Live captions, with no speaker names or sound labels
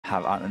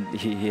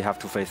he have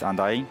to face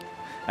Undying,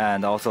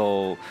 and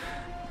also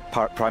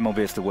Primal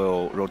Beast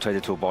will rotate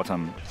it to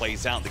bottom.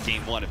 Plays out the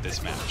game one of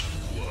this match.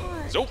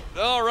 So,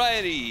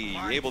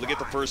 alrighty, able to get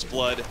the first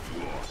blood.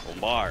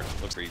 Omar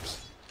looks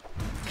creeps.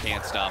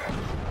 Can't stop him.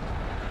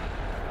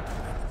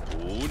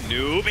 Ooh,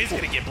 Noob is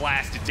gonna get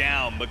blasted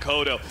down.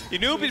 Makoto.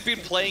 Noob has been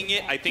playing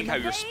it, I think, how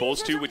you're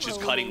supposed to, which is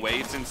cutting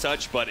waves and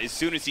such, but as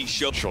soon as he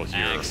shows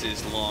Axe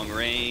is long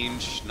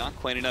range, not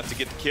quite enough to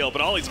get the kill,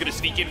 but Ollie's gonna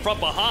sneak in from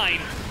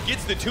behind,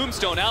 gets the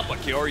tombstone out, but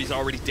Kiori's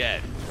already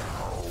dead.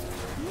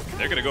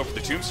 They're gonna go for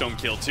the tombstone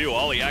kill too.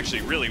 Ollie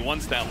actually really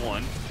wants that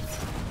one.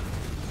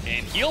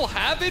 And he'll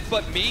have it,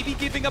 but maybe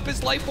giving up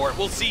his life for it.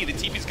 We'll see. The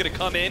TP's gonna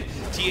come in.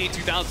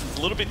 TA2000's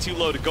a little bit too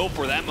low to go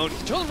for that mode.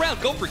 Turn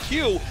around, go for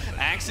Q.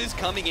 Axe is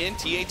coming in.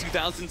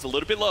 TA2000's a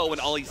little bit low,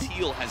 and Ollie's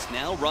heal has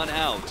now run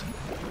out.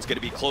 It's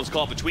gonna be a close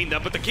call between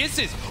them, but the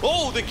kisses!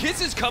 Oh, the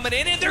kisses coming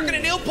in, and they're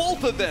gonna nail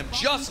both of them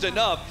just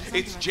enough.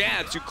 It's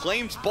Jabs who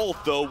claims both,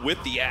 though,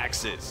 with the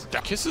axes. The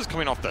kisses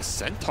coming off the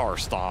Centaur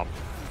stomp.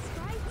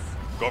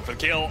 Going for the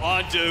kill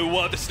onto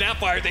the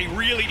Snapfire. They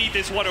really need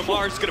this one.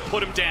 Omar's gonna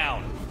put him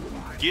down.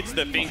 Gets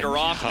the finger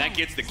off, and that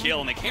gets the kill,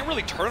 and they can't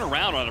really turn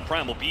around on a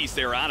Primal Beast.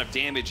 They're out of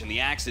damage, and the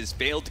Axes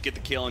failed to get the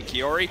kill on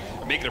Kiori.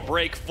 Making a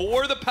break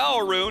for the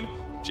Power Rune.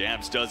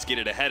 Jabs does get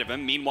it ahead of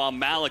him. Meanwhile,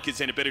 Malik is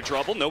in a bit of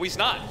trouble. No, he's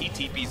not. He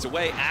TPs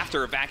away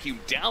after a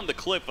vacuum down the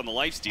cliff on the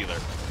Lifestealer.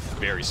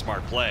 Very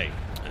smart play.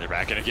 And they're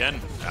back in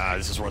again.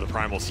 This is where the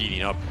Primal's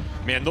heating up.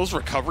 Man, those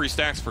recovery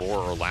stacks for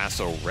or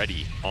Lasso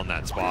ready on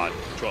that spot.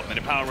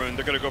 12-minute Power Rune.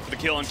 They're going to go for the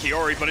kill on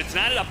Kiori, but it's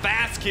not a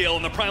fast kill,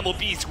 and the Primal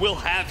Beast will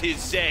have his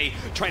say.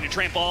 Trying to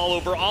trample all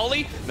over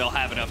Ollie. They'll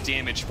have enough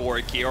damage for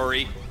it.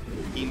 Kiori,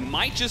 he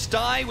might just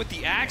die with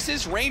the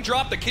axes.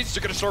 Raindrop, the kids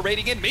are going to start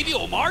raiding in. Maybe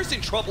Omar's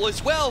in trouble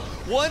as well.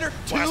 One or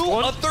two,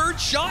 a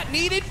third shot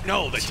needed?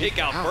 No, the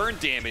takeout burn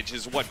damage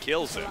is what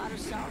kills him.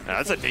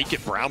 That's a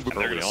naked brown boot.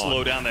 They're going to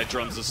slow down that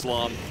Drums of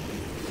Slum.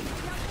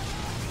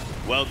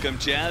 Welcome,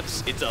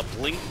 Jabs. It's a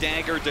Blink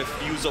Dagger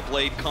Diffusal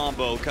Blade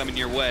combo coming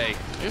your way.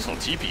 There's no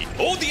TP.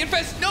 Oh, the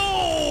Infest!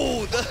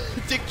 No! The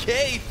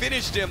Decay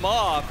finished him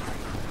off.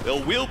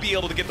 They will be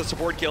able to get the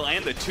support kill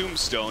and the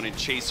Tombstone and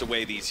chase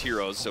away these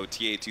heroes, so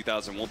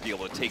TA2000 won't be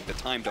able to take the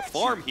time to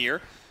farm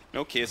here.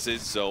 No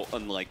kisses, so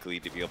unlikely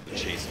to be able to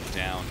chase him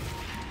down.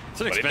 It's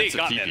an expensive but if they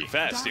got TP. that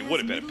Infest, it would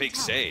have been a big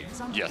save.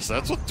 Yes,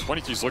 that's what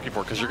 23's looking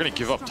for, because you're going to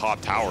give up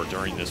top tower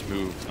during this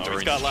move. Oh,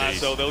 he's got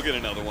Lasso. They'll get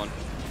another one.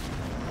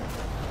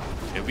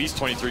 At least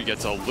 23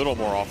 gets a little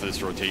more off of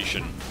this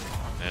rotation,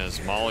 as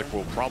Malik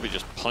will probably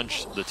just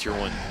punch the tier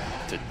 1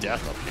 to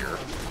death up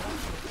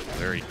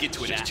here. Get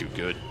to just too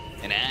good.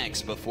 An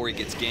axe before he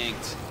gets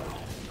ganked.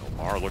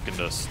 Omar looking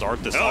to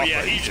start this off. Oh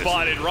yeah, he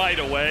spotted right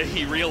away.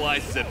 He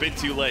realizes a bit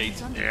too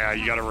late. Yeah,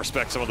 you got to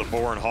respect some of the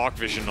boar and hawk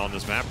vision on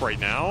this map right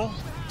now.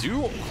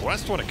 Do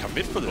Quest want to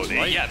commit for this,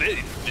 right? Yeah, the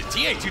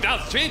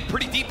TA2000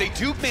 pretty deep. They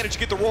do manage to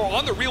get the roar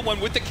on the real one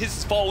with the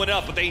kisses following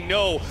up, but they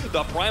know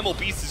the Primal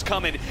Beast is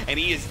coming, and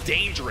he is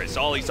dangerous.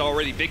 Ollie's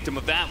already victim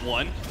of that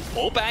one.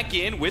 Pull back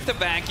in with the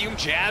vacuum.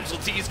 Jabs,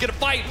 let's see, he's gonna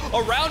fight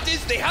around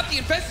this. They have the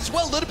Infest as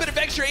well, a little bit of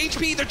extra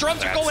HP. The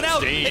drums are going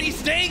out, and he's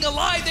staying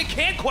alive. They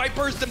can't quite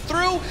burst him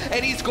through,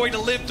 and he's going to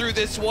live through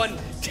this one.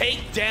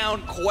 Take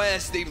down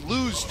Quest. They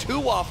lose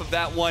 2 off of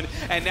that one,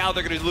 and now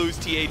they're gonna lose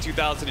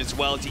TA2000 as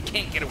well, as he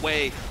can't get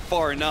away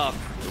far enough.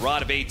 The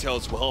Rod of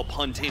Atos will help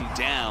hunt him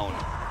down.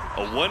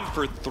 A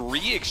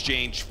 1-for-3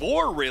 exchange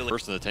for really.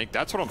 First in the tank,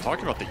 that's what I'm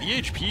talking about. The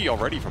EHP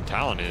already from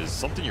Talon is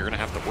something you're gonna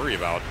have to worry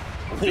about.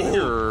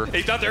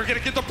 They thought they were gonna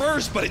get the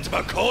burst, but it's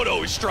Makoto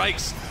who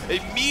strikes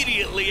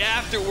immediately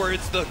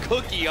afterwards. The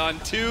cookie on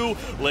 2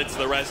 lets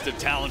the rest of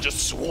Talon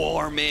just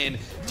swarm in,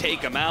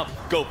 take him out,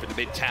 go for the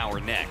mid tower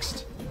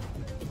next.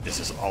 This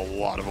is a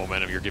lot of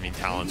momentum you're giving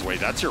Talon's way.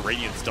 That's your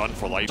Radiance done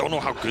for life. Don't know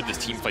how good this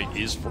team fight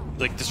is.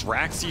 Like, this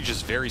rack siege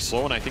is very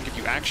slow, and I think if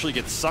you actually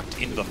get sucked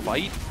into the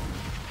fight,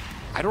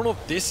 I don't know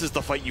if this is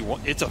the fight you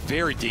want. It's a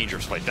very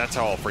dangerous fight. That's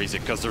how I'll phrase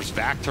it, because there's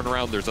vac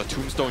turnaround, there's a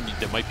tombstone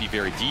that might be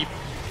very deep.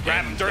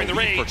 Grab him during the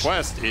rage. For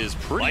Quest is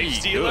pretty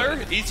Lifestealer,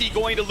 good. is he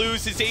going to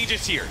lose his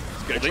Aegis here?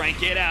 He's going to try and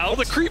get out. Oh,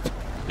 the creep!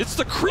 It's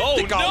the creep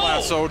that got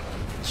lassoed.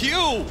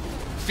 Q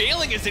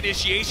failing his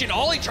initiation.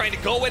 Ollie trying to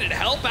go in and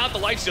help out the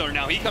Lifestealer.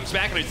 Now he comes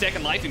back on his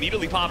second life,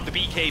 immediately pop the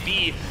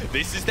BKB.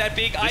 This is that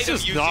big item usage.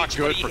 This is not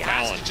good for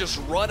Talon. He has to just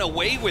run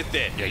away with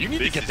it. Yeah, you need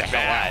to get the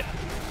hell out.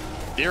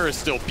 There is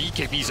still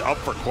BKBs up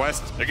for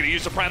Quest. They're going to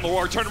use the Primal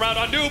War, turn around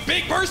on Noob.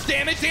 Big burst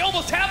damage. They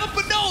almost have him,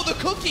 but no, the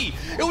cookie.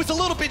 It was a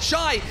little bit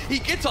shy. He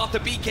gets off the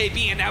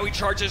BKB, and now he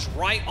charges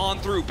right on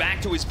through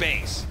back to his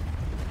base.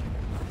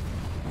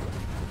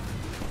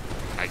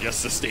 I guess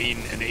sustain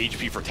and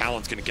HP for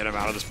Talon's going to get him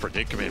out of this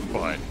predicament,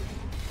 but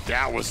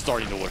that was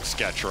starting to look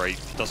sketch, right?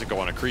 Doesn't go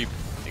on a creep.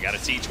 They got a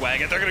siege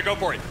wagon. They're going to go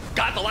for it.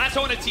 Got the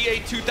lasso on a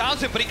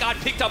TA2000, but he got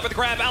picked up with the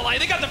grab ally.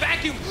 They got the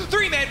vacuum.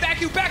 3-man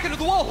vacuum back into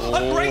the wall.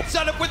 A great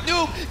setup with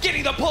Noob,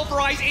 getting the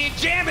pulverize and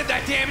jamming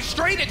that damage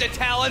straight into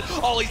Talon.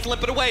 Ollie's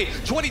limping away.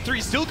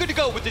 23 still good to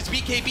go with this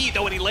BKB,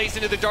 though when he lays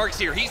into the dark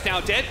seer, he's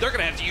now dead. They're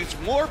gonna have to use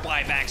more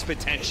buybacks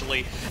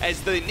potentially,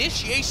 as the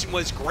initiation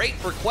was great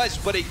for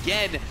Quest, but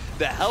again,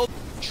 the health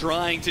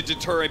trying to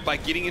deter it by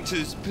getting into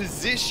his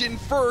position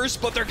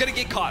first, but they're gonna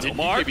get caught.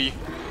 Omar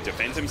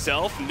defends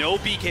himself, no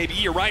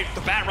BKB, you're right,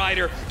 the Bat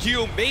Rider,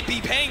 Q may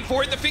be paying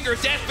for it, the Finger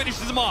of Death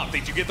finishes him off. They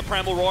do get the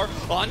Primal Roar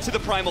onto the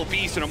Primal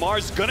Beast, and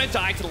Omar's gonna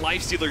die to the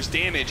Lifestealer's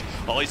damage.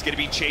 Ollie's gonna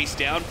be chased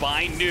down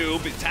by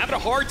Noob. It's having a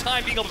hard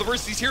time being able to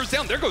verse these heroes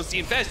down. There goes the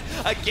Infest.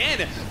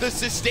 Again, the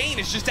sustain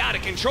is just out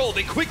of control.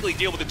 They quickly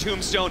deal with the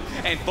Tombstone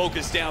and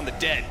focus down the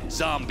dead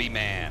Zombie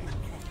Man.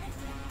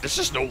 There's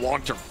just no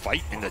long-term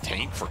fight in the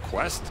tank for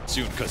Quest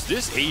soon, because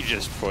this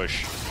Aegis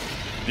push,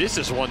 this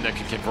is one that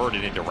can convert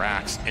it into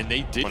racks, and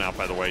they did one out,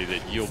 by the way,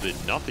 that yielded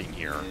nothing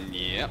here.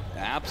 Yep,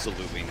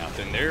 absolutely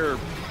nothing. They're,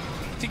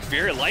 I think,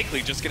 very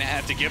likely just going to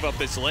have to give up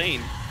this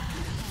lane.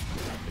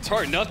 It's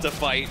hard enough to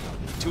fight.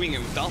 Doing it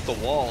without the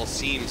wall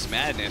seems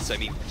madness. I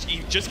mean,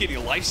 just getting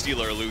a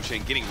Lifestealer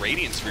illusion, getting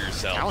Radiance for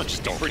yourself. Talon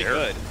just don't pretty care.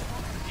 Good.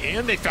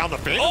 And they found the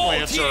Phantom Oh,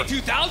 Lancer.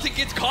 TA2000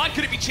 gets caught.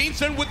 Could it be changed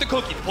then with the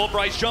cookie? The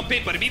Pulverize jump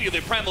in, but immediately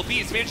the Primal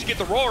Beast managed to get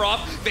the roar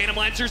off. Phantom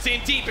Lancer's in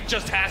deep. It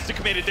just has to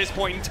commit at this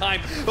point in time.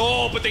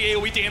 Oh, but the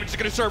AoE damage is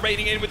going to start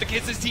raiding in with the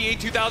kisses.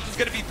 TA2000 is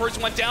going to be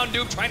first one down.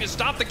 Noob trying to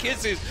stop the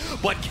kisses,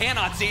 but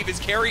cannot save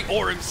his carry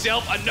or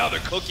himself. Another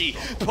cookie.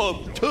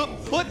 Put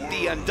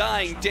the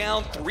Undying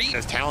down 3.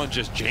 As Talon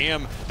just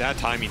jam that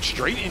timing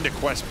straight into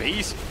Quest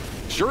base.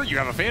 Sure, you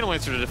have a Phantom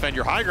Lancer to defend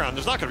your high ground.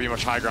 There's not going to be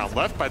much high ground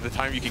left by the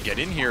time you can get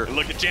in here.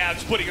 Look at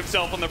Jabs putting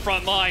himself on the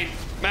front line.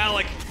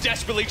 Malik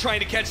desperately trying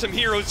to catch some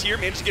heroes here.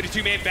 Managed to get a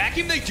 2-man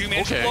vacuum. They do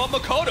manage to blow up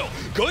Makoto.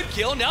 Good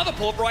kill. Now the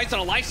Pulverize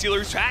on a Lifestealer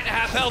who's at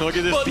half health. Look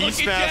at this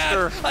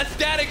Beastmaster. A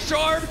static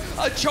charm,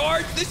 a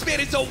charge. This man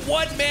is a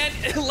one-man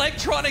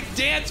electronic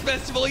dance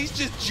festival. He's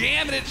just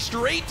jamming it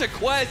straight to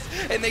Quest,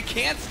 and they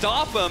can't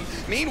stop him.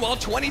 Meanwhile,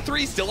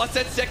 23 still has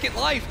that second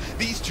life.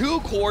 These two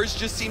cores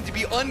just seem to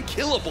be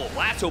unkillable.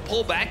 Lasso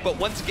pullback, but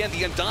once again,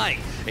 the Undying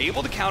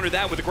able to counter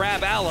that with a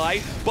grab ally.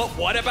 But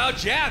what about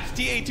Jabs?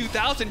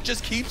 TA2000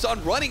 just keeps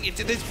on running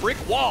into this brick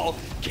wall.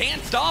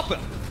 Can't stop him.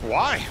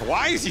 Why?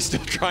 Why is he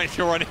still trying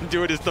to run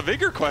into it is the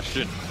bigger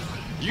question.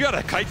 You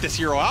gotta kite this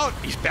hero out.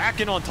 He's back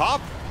in on top.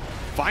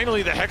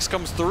 Finally, the Hex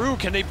comes through.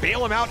 Can they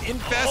bail him out?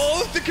 Infest.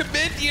 Oh, the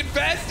commit, the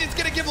Infest. It's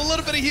going to give him a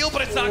little bit of heal,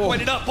 but it's not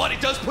quite enough. But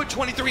it does put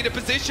 23 in a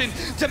position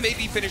to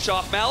maybe finish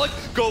off Malik.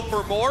 Go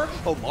for more.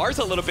 Omar's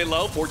a little bit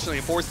low. Fortunately,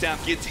 a force down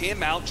gets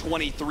him out.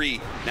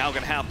 23. Now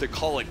going to have to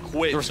call it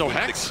quits. There's no with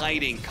Hex. The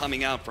kiting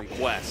coming out from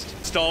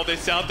Quest. Stall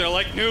this out. They're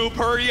like, Noob,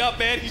 hurry up,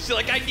 man. He's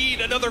like, I need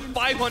another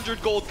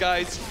 500 gold,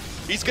 guys.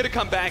 He's going to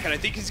come back, and I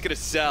think he's going to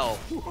sell.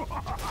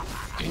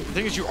 The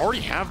thing is, you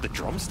already have the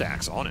drum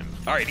stacks on him.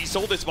 All right, he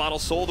sold his bottle,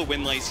 sold the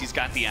windlace. He's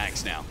got the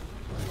axe now.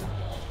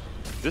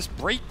 This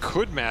break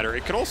could matter.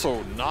 It could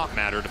also not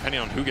matter, depending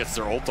on who gets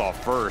their ult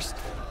off first.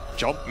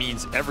 Jump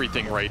means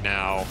everything right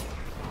now.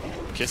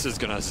 Kiss is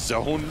going to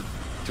zone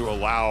to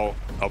allow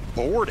a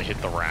boar to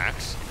hit the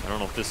racks. I don't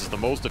know if this is the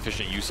most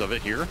efficient use of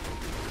it here.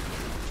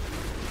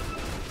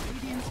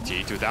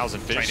 TA2000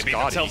 finished. Trying to beat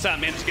themselves out,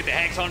 managed to get the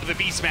Hex onto the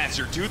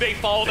Beastmaster. Do they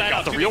follow that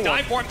up? Do they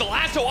dive for him? The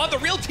lasso on the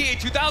real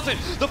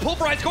TA2000. The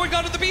Pulverize going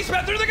on to the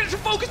Beastmaster. They're going to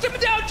focus him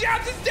down.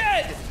 Jabs is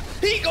dead.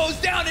 He goes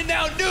down, and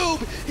now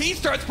Noob, he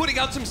starts putting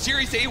out some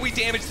serious AoE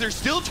damage. There's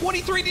still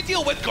 23 to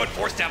deal with. Good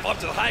force step up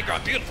to the high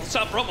ground. Beautiful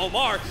stuff from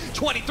Omar.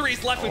 23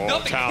 is left with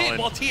nothing to hit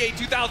while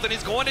TA2000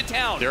 is going to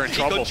town. They're in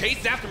trouble. He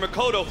chases after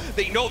Makoto.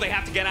 They know they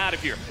have to get out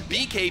of here.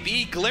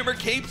 BKB, Glimmer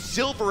Cape,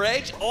 Silver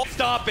Edge, all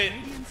stopping.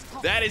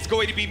 That is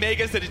going to be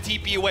Megas and a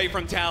TP away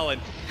from Talon.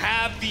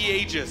 Have the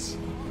Aegis,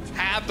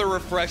 have the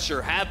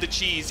Refresher, have the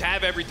cheese,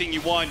 have everything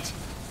you want.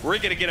 We're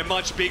going to get a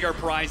much bigger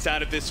prize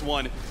out of this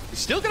one. We're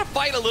still going to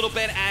fight a little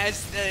bit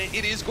as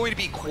it is going to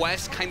be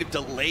Quest kind of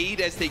delayed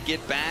as they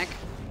get back.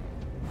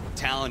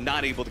 Talon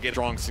not able to get a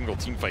strong single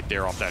team fight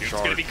there off that shard.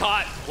 It's going to be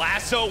caught.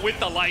 Lasso with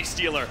the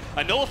Lifestealer.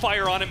 A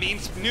nullifier on him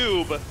means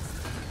Noob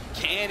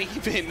can't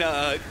even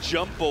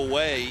jump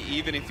away,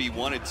 even if he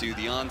wanted to.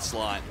 The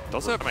onslaught.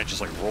 Doesn't might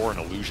just like roar an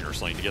illusion or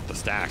something to get the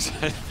stacks.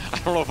 I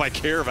don't know if I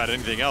care about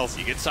anything else.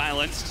 You get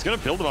silenced. He's gonna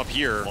build him up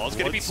here. Ball's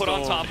gonna be put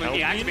on top of him. He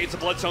activates the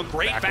Bloodstone.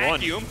 Great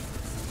vacuum.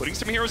 Putting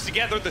some heroes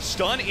together. The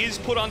stun is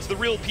put onto the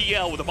real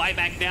PL with a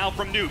buyback now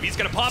from Noob. He's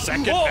gonna pop.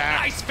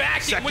 Nice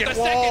vacuum with the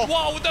second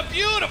wall with a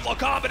beautiful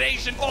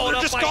combination followed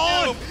up by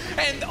Noob.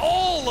 And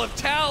all of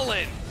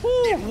Talon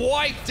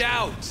wiped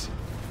out.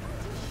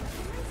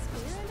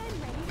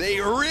 They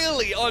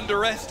really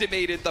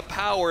underestimated the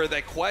power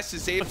that Quest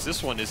is able. What's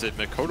this one? Is it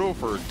Makoto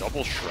for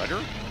double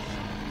Shredder?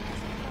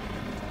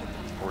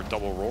 Or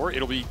double Roar?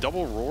 It'll be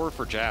double Roar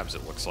for Jabs,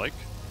 it looks like.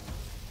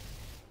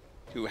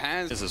 Who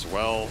has this as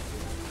well.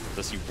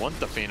 Does he want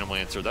the Phantom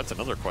Lancer? That's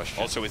another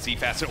question. Also, is he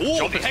fast?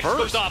 Oh, the Hex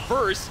goes off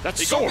first.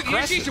 That's so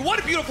aggressive. What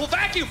a beautiful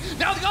vacuum.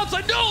 Now the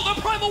outside. No,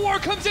 the Primal War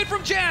comes in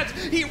from Jabs.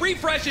 He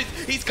refreshes.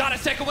 He's got a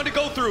second one to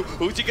go through.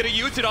 Who's he going to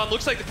use it on?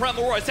 Looks like the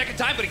Primal War a second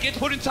time, but it gets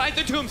put inside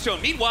the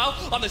Tombstone. Meanwhile,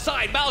 on the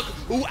side, Malik,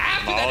 who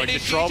after that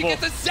initiation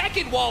gets a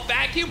second wall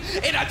vacuum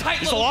in a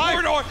tight little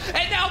corridor.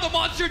 And now the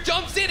monster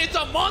jumps in. It's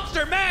a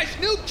monster mash.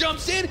 Nuke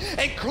jumps in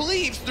and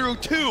cleaves through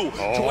two.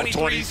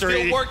 23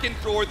 still working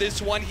for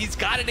this one. He's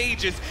got an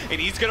Aegis, and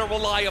he's going to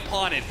rely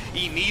upon it.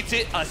 He needs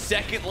it a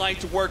second line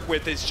to work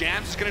with, as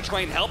Jabs is going to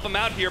try and help him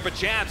out here, but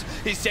Jabs,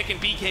 his second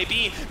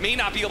BKB, may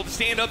not be able to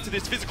stand up to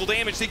this physical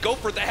damage. They go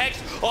for the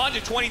Hex on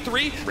to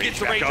 23, gets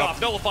the range off,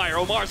 nullifier.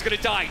 Omar's going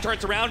to die,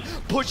 turns around,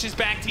 pushes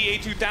back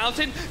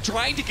TA2000,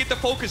 trying to get the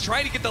focus,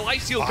 trying to get the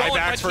life steal going,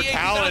 but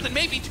TA2000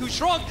 may be too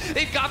strong.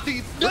 They've got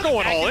the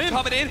going all in.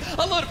 Coming in,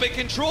 a little bit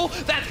control.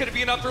 That's going to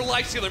be enough for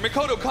life stealer.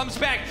 Mikoto comes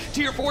back,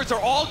 tier 4s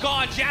are all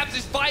gone. Jabs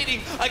is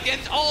fighting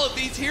against all of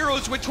these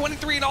heroes with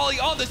 23 and Ollie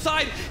on the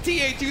side.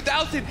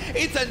 TA2000,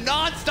 it's a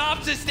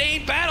non-stop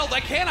sustained battle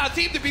that cannot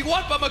seem to be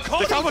won, but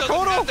Mikoto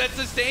doesn't have that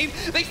sustained.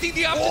 They see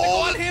the option to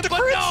go on him,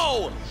 but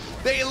no!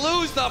 They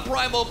lose the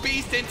Primal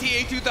Beast, and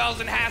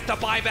TA2000 has to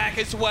buy back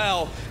as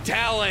well.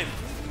 Talon,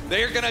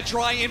 they're gonna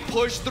try and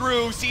push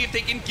through, see if they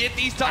can get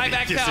these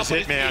tiebacks out.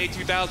 But it's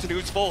TA2000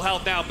 who's full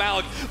health now.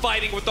 Malik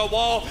fighting with the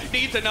wall,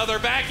 needs another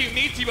vacuum,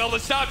 needs to be able to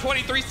stop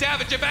 23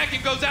 Savage. A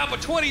vacuum goes out, but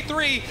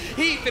 23,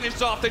 he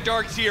finishes off the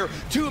Darks here.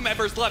 2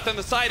 members left on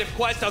the side of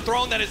Quest, a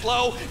throne that is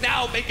low,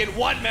 now making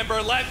 1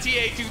 member left.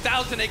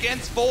 TA2000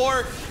 against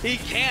 4, he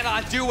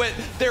cannot do it.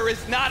 There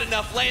is not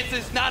enough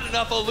lances, not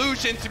enough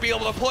illusions to be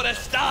able to put a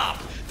stop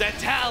to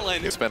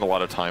Talon. They spend a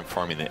lot of time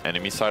farming the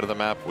enemy side of the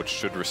map, which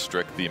should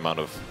restrict the amount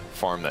of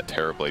farm that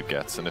Terrorblade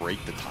gets. And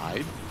break the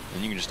tide,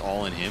 and you can just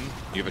all in him.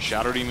 You have a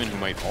Shadow Demon who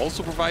might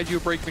also provide you a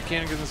break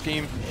mechanic in this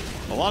game.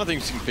 A lot of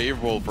things seem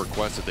favorable for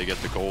Quest if they get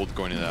the gold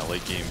going into that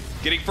late game.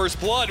 Getting first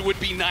blood would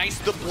be nice.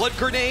 The blood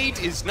grenade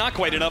is not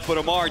quite enough, but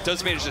Omar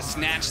does manage to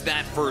snatch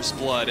that first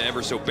blood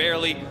ever so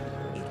barely.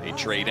 They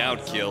trade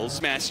out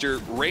kills. Master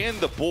ran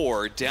the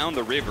board down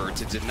the river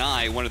to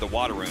deny one of the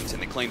water runes,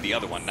 and they claim the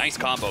other one. Nice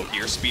combo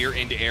here. Spear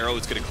into arrow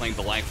is going to claim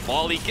the life.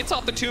 Volley gets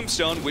off the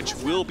tombstone, which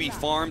will be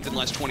farmed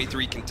unless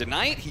 23 can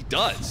deny it. He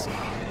does.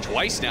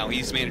 Twice now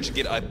he's managed to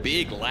get a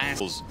big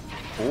last.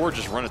 Or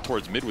just run it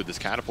towards mid with this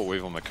catapult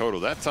wave on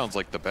Mikoto. That sounds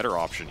like the better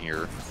option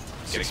here.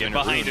 Gonna get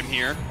behind him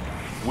here.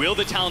 Will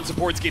the Talon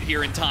supports get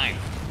here in time?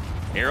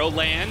 Arrow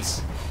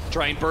lands.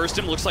 Try and burst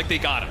him. Looks like they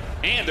got him.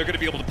 And they're going to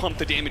be able to pump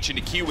the damage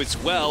into Q as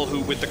well, who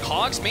with the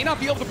cogs may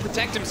not be able to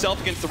protect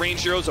himself against the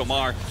ranged heroes.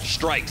 Omar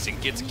strikes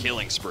and gets a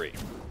killing spree.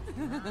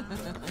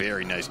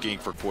 Very nice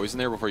gank for Poison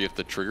there before you have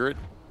to trigger it.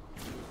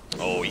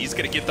 Oh, he's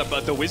going to get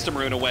the Wisdom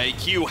Rune away.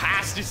 Q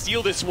has to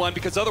steal this one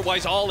because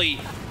otherwise Ollie,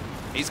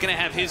 he's going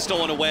to have his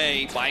stolen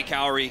away by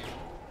Kaori.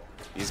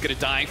 He's going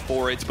to die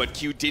for it, but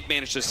Q did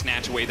manage to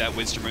snatch away that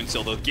Wisdom Rune,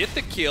 so they'll get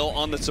the kill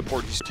on the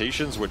support.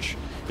 Which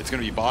it's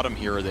going to be bottom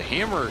here. The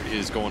hammer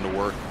is going to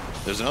work.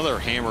 There's another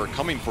hammer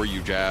coming for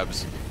you,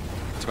 Jabs.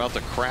 It's about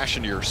to crash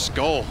into your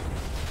skull.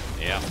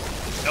 Yeah.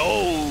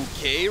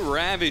 Okay,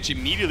 Ravage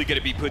immediately going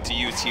to be put to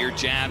use here.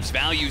 Jabs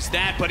values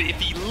that, but if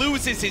he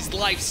loses his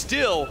life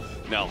still,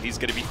 no, he's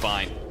going to be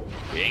fine.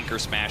 The anchor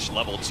smash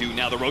level 2.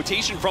 Now the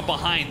rotation from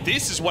behind.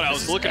 This is what I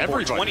was looking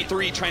for.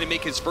 23 trying to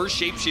make his first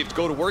shapeshift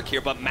go to work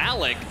here, but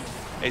Malik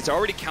is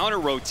already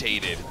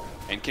counter-rotated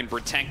and can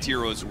protect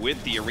heroes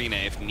with the arena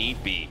if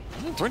need be.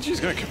 23's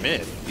going to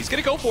commit. He's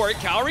going to go for it.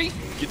 Kaori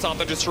gets off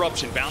the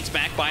disruption. Bounce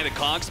back by the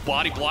cogs.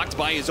 Body blocked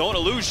by his own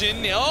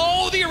illusion.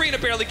 Oh, the arena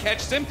barely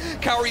catches him.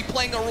 Kaori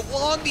playing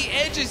along the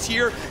edges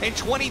here, and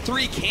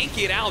 23 can't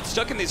get out.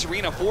 Stuck in this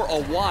arena for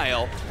a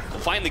while. Will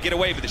finally get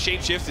away, but the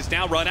shapeshift is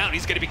now run out.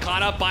 He's going to be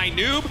caught up by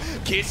Noob.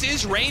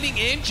 Kisses raining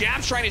in.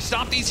 Jabs trying to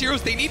stop these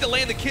heroes. They need to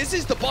land the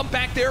kisses. The bump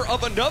back there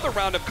of another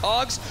round of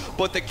cogs,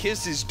 but the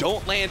kisses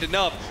don't land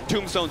enough.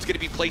 Tombstone's going to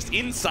be placed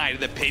inside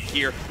of the pit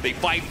here. They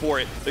fight for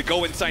it. They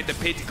go inside the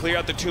pit to clear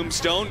out the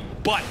tombstone,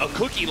 but a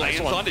cookie lands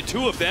onto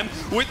 2 of them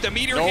with the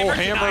meteor hammer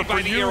denied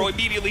by the arrow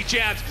immediately.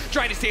 Jabs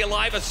trying to stay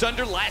alive.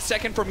 Asunder last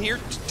second from here.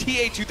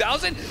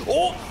 TA2000.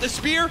 Oh, the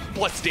spear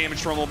plus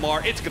damage from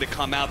Omar. It's going to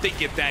come out. They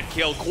get that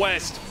kill.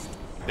 Quest,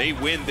 they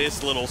win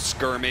this little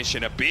skirmish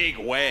in a big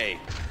way.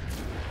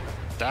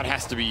 That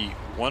has to be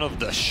one of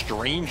the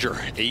stranger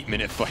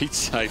 8-minute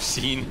fights I've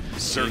seen in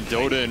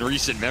Dota in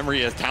recent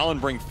memory, as Talon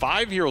bring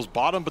 5 heroes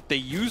bottom, but they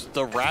used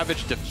the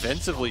Ravage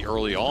defensively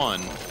early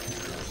on,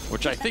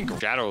 which I think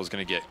Shadow is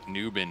going to get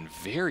Noob in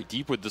very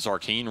deep with this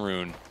Arcane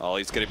Rune.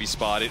 Ollie's going to be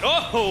spotted.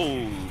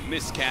 Oh,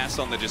 miscast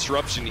on the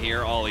disruption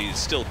here. Ollie's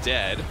still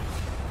dead.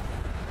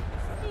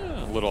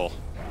 A little.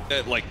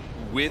 Like,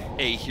 with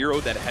a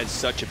hero that has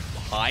such a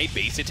high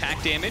base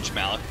attack damage,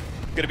 Malik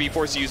going to be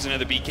forced to use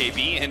another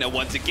BKB, and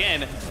once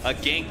again, a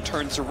gank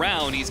turns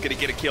around. He's going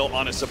to get a kill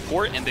on a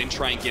support and then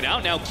try and get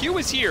out. Now, Q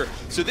is here,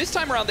 so this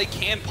time around they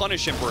can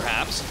punish him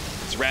perhaps.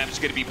 as Ravage is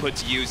going to be put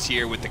to use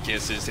here with the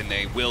kisses, and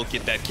they will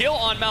get that kill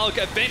on Malik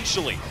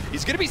eventually.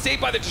 He's going to be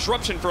saved by the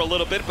disruption for a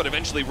little bit, but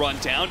eventually run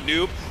down.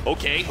 Noob,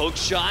 okay, hook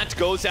shot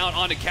goes out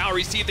onto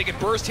Cowrie. See if they can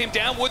burst him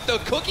down with the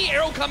cookie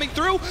arrow coming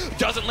through.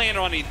 Doesn't land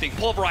on anything.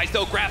 Pulverized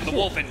though, grab the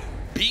wolf and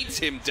beats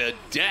him to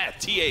death.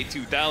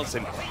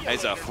 TA2000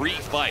 has a free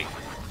fight.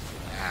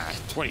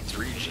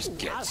 23 just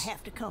gets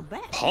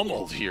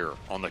pummeled here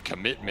on the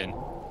commitment.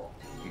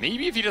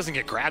 Maybe if he doesn't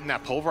get grabbed in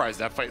that pulverized,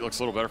 that fight looks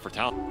a little better for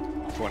Talon.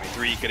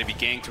 23 going to be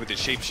ganked with his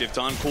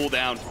shapeshift on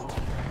cooldown.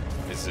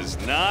 This is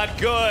not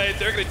good.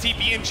 They're going to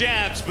TP in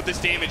Jabs, but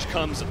this damage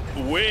comes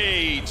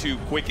way too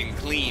quick and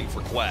clean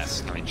for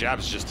Quest. I mean,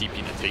 Jabs is just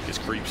TPing to take his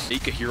creeps.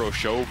 Take a hero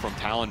show from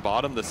Talon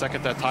bottom. The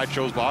second that Tide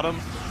shows bottom,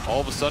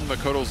 all of a sudden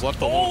Makoto's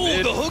left alone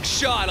mid. The hook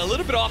shot, a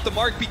little bit off the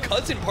mark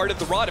because in part of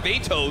the Rod of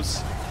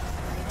Atos.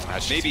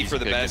 Maybe for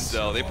the best,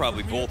 though. They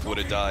probably both would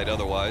have died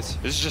otherwise.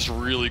 This is just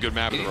really good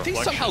map. If they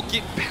somehow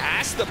get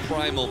past the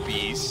Primal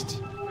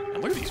Beast.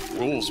 And look at these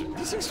wolves.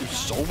 These things do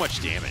so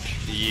much damage.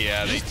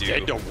 Yeah, they do.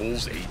 Dead to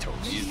wolves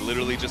Atos. He's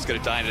literally just going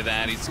to die into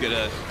that. He's going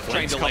to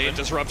try and delay it.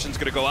 Disruption's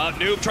going to go out.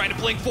 Noob trying to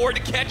blink forward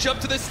to catch up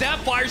to the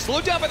Snapfire.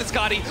 Slowed down by the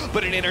Scotty,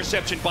 but an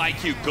interception by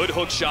Q. Good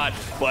hook shot,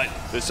 but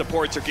the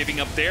supports are giving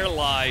up their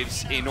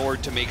lives in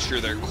order to make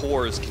sure their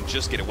cores can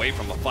just get away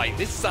from a fight.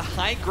 This is a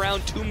high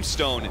ground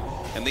tombstone,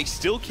 and they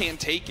still can't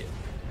take it.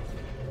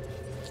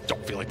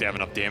 Don't feel like they have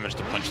enough damage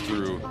to punch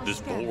through this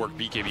Bulwark,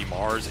 BKB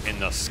Mars,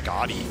 and the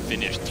Scotty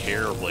finished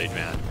Terrorblade,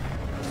 man.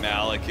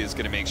 Malik is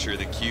going to make sure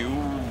the Q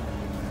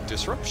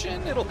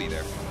disruption, it'll be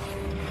there.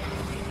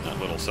 That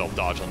little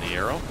self-dodge on the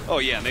arrow. Oh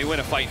yeah, and they win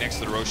a fight next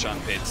to the Roshan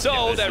pit.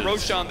 So yeah, that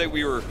Roshan that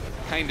we were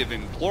kind of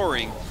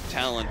imploring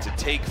Talon to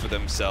take for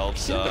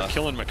themselves. They're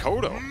killing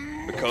Makoto.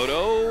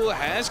 Makoto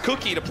has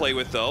Cookie to play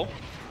with, though.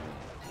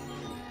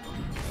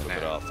 A little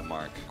bit off the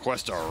mark.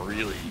 Quest are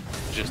really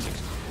just...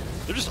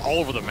 They're just all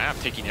over the map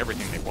taking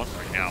everything they want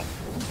right now.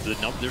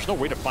 There's no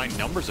way to find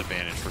numbers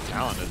advantage for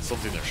Talon. It's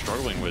something they're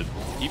struggling with.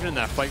 Even in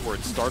that fight where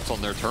it starts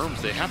on their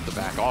terms, they have to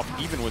back off,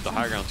 even with the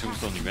high ground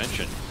tombstone you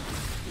mentioned.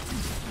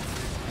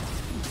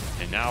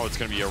 And now it's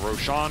going to be a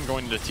Roshan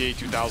going into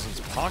TA2000's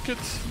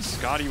pockets.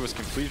 Scotty was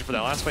completed for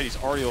that last fight.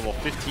 He's already level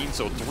 15,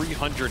 so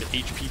 300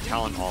 HP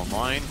Talon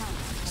online.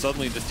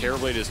 Suddenly this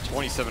Terrorblade is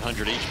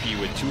 2700 HP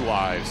with 2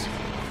 lives.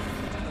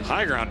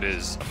 High ground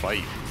is a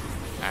fight.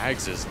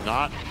 Ags is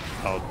not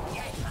a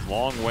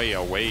long way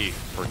away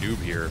for Noob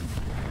here.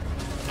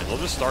 And they'll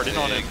just start in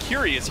on him.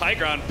 Curious high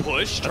ground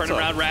push, turn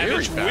around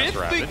Ravage with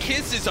the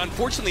kisses.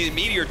 Unfortunately, the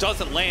Meteor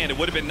doesn't land. It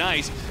would have been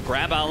nice.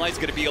 Grab Ally's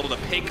going to be able to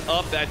pick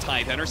up that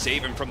Tide Hunter,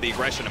 save him from the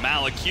aggression of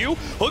Malik. Q,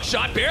 hook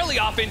shot barely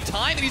off in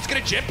time, and he's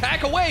going to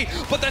jetpack away.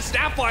 But the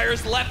Snapfire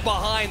is left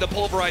behind. The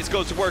Pulverize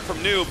goes to work from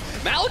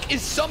Noob. Malik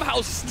is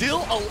somehow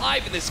still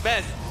alive in this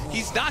mess.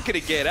 He's not going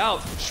to get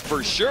out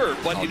for sure,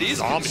 but it is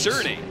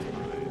concerning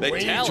that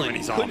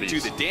Talon couldn't do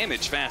the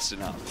damage fast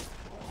enough.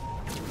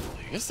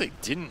 I guess they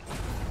didn't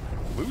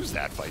lose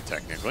that fight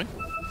technically.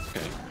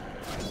 Okay.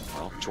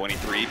 Well,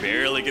 23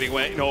 barely getting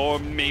away. No,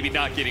 maybe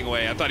not getting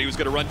away. I thought he was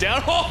going to run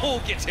down.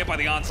 Oh, gets hit by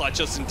the onslaught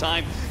just in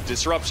time.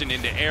 Disruption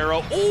into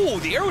arrow. Oh,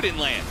 the arrow didn't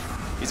land.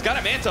 He's got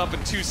a Manta up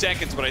in 2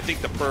 seconds, but I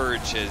think the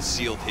Purge has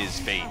sealed his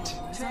fate.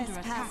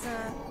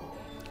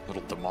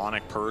 Little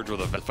demonic Purge where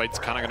the fight's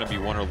kind of going to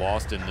be won or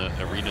lost in the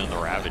arena in the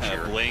Ravage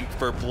here. Blink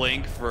for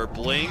blink for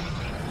blink.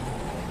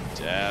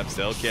 Jabs,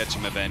 they'll catch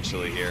him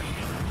eventually here.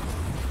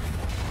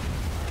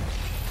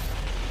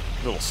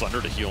 Little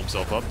Sunder to heal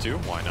himself up too,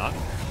 why not?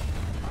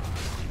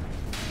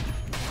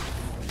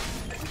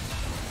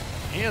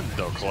 And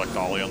they'll collect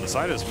Ollie on the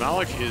side as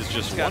Malik is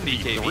just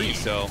 1v3.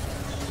 So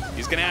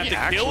he's gonna have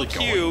to kill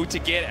Q to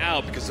get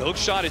out because the hook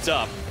shot is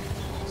up.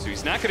 So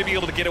he's not gonna be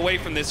able to get away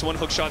from this one.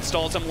 Hook shot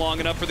stalls him long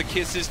enough for the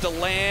kisses to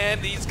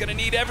land. He's gonna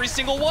need every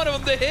single one of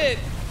them to hit.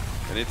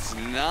 And it's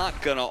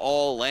not gonna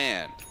all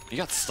land. He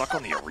got stuck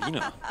on the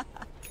arena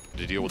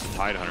to deal with the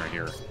Tide Hunter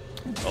here.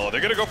 Oh, they're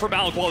gonna go for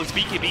Malik while his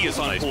BKB is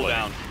on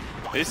cooldown.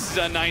 This is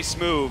a nice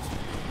move.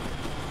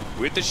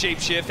 With the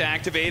shapeshift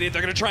activated,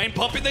 they're gonna try and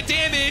pump in the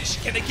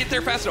damage. Can they get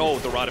there fast? Oh,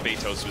 the Rod of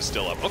Atos was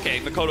still up. Okay,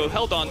 Makoto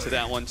held on to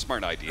that one.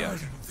 Smart idea.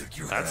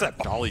 That's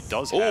that Ollie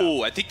does have.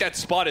 Oh, I think that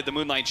spotted the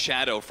Moonlight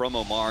Shadow from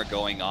Omar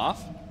going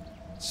off.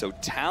 So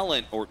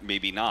Talon, or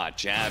maybe not,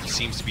 Jab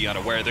seems to be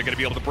unaware. They're going to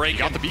be able to break.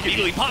 Got the BKB.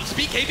 Immediately pops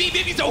BKB.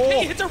 Baby's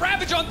okay. Hits a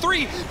Ravage on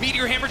 3.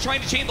 Meteor Hammer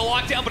trying to chain the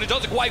lockdown, but it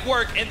doesn't quite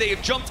work. And they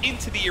have jumped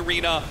into the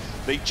arena.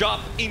 They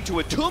jump into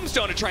a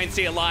tombstone to try and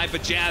stay alive,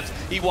 but Jabs,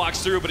 he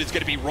walks through, but it's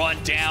going to be run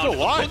down. Still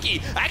alive.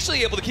 Cookie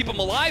actually able to keep him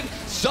alive.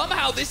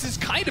 Somehow this is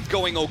kind of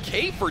going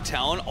okay for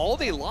Talon. All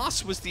they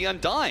lost was the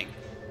Undying.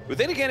 But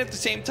then again, at the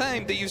same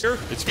time, they use her.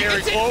 It's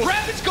very close.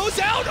 Ravage goes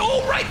out.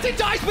 Oh, right, it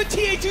dies, but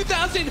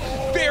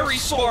TA2000, very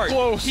smart.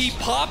 Close. He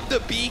popped the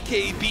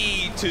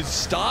BKB to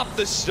stop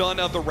the stun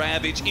of the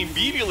Ravage,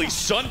 immediately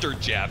sundered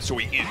Jab, so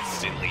he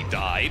instantly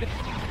died.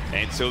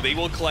 And so they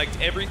will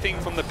collect everything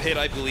from the pit,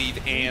 I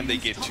believe, and they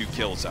get 2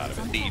 kills out of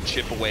it. They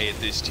chip away at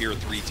this tier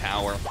 3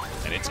 tower,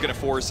 and it's going to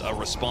force a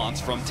response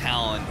from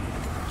Talon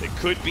It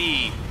could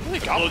be a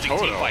closing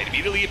team fight.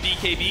 Immediately a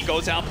BKB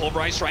goes out,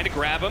 Pulverize trying to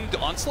grab him. The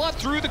onslaught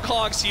through the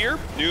cogs here.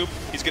 Noob,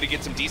 he's going to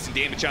get some decent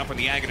damage out from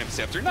the Aghanim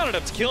Scepter. Not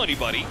enough to kill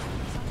anybody.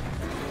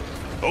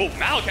 Oh,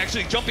 Malik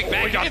actually jumping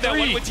back into that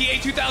one with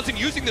TA2000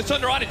 using the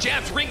Thunder on a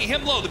jabs, ringing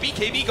him low. The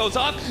BKB goes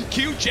off.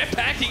 Q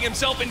jetpacking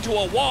himself into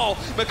a wall.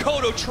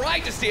 Makoto tried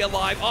to stay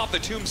alive off the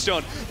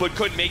tombstone, but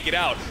couldn't make it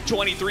out.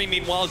 23,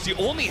 meanwhile, is the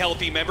only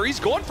healthy member. He's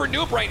going for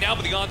Noob right now,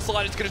 but the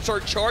onslaught is going to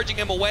start charging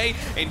him away,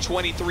 and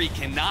 23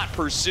 cannot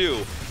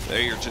pursue.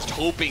 They're just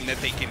hoping that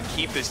they can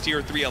keep this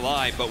tier 3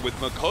 alive, but with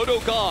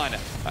Makoto gone,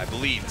 I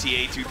believe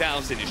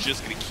TA2000 is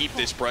just going to keep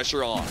this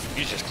pressure on.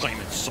 He's just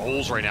claiming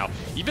souls right now.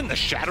 Even the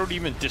Shadow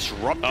Demon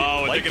disrupted.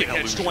 Oh, and they're going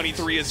to catch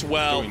 23 as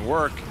well. Doing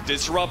work.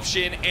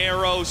 Disruption,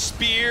 arrow,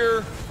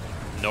 spear.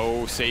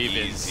 No save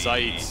in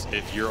sight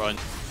if you're on.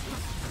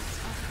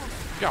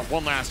 Got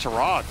one last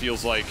hurrah, it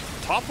feels like.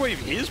 Top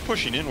Wave is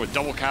pushing in with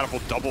double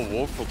catapult, double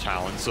Wolfful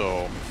Talon,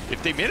 so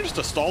if they manage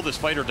to stall this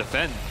fight or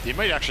defend, they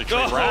might actually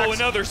trade racks. Oh,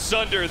 another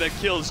Sunder that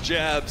kills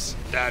jabs.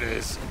 That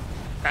is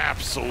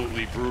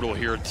absolutely brutal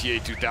here.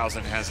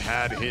 TA2000 has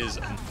had his.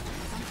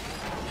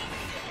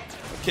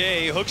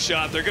 Okay, hook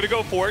shot, they're gonna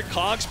go for it.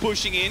 Cogs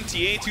pushing in,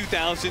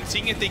 TA2000,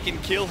 seeing if they can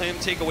kill him,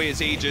 take away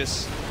his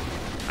Aegis.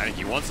 I think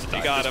he wants to die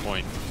at this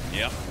point.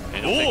 Yep.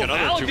 Oh,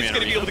 Malik is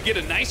going to be able to get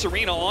a nice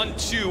arena on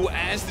 2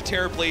 as the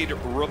Terrorblade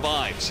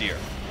revives here.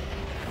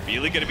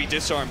 Really going to be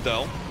disarmed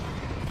though.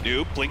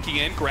 Noob blinking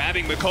in,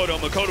 grabbing Makoto.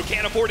 Makoto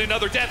can't afford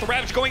another death.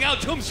 Ravage going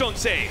out, Tombstone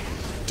save.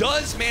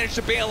 Does manage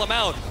to bail him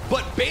out,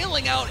 but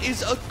bailing out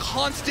is a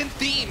constant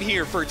theme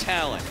here for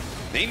Talon.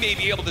 They may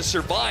be able to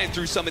survive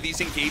through some of these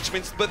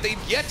engagements, but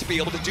they've yet to be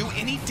able to do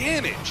any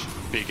damage.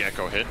 Big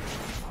echo hit.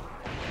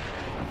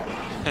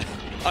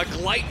 A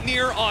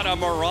Gleipnir on a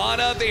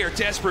Mirana. They are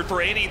desperate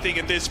for anything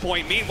at this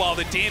point. Meanwhile,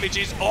 the damage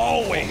is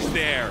always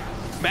there.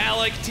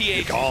 Malik,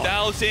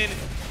 TA2000,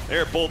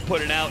 they're both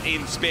putting out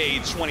in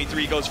spades.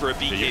 23 goes for a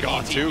BKB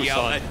TP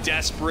out. A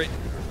desperate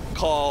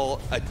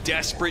call, a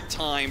desperate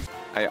time.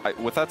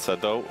 With that said,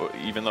 though,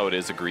 even though it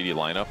is a greedy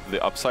lineup,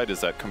 the upside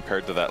is that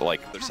compared to that,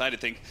 like... Other side, I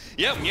think,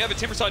 yeah, when you have a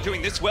Timbersaw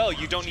doing this well,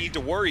 you don't need to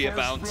worry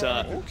about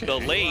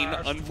the lane.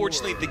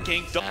 Unfortunately, the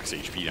gank... Max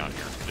HP down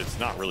here. It's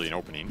not really an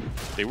opening.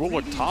 They will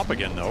look top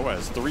again, though,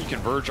 as 3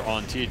 converge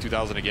on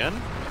TA2000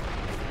 again.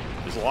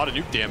 There's a lot of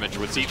nuke damage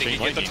with see if they can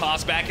get the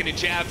toss back into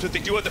jabs. What they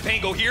do with the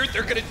Pango here,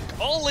 they're going to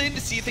all in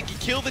to see if they can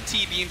kill the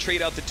TB and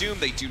trade out the Doom.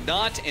 They do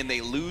not, and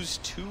they lose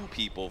 2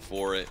 people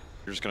for it.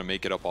 You're just going to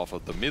make it up off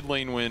of the mid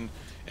lane win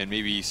and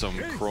maybe some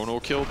chrono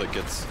kill that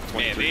gets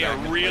 23. Man, they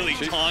are really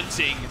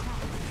taunting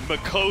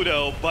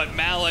Makoto, but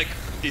Malik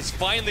is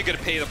finally going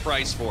to pay the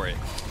price for it.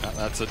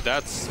 That's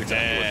exactly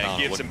what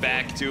gives him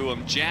back to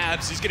him.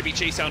 Jabs, he's going to be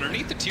chased out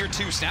underneath the tier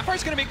 2.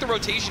 Snapfire's going to make the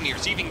rotation here,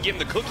 see if he can give him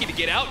the cookie to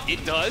get out.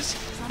 It does.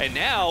 And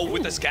now,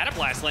 with the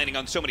Scatterblast landing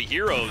on so many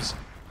heroes,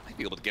 might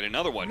be able to get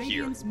another one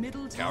here.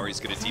 Kaori's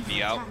going to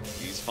TP out.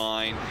 He's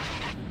fine.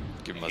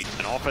 Give him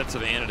an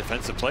offensive and a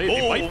defensive play.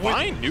 They might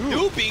find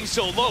Noob being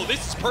so low.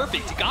 This is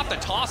perfect. He got the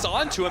toss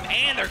onto him,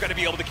 and they're going to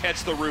be able to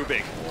catch the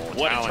Rubik.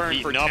 What a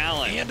turn for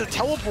Talon. And a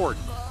teleport.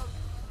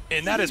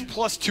 And that is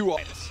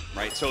 +2.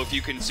 Right, so if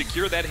you can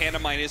secure that hand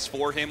of minus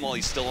for him while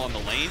he's still on the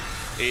lane,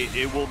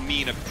 it will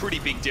mean a pretty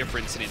big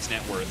difference in its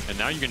net worth. And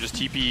now you can just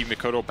TP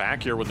Makoto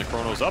back here when the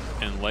chrono's up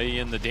and lay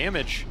in the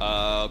damage.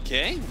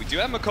 Okay, we do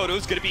have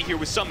Makoto's going to be here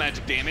with some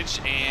magic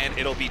damage, and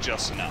it'll be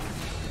just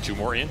enough. 2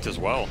 more int as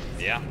well.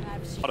 Yeah.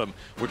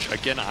 Which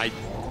again, I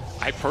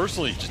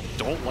personally just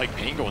don't like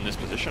Pango in this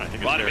position. I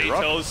think it's very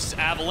rough.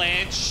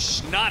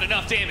 Avalanche, not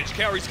enough damage.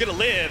 Kaori's gonna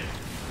live.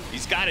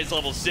 He's got his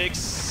level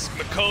 6.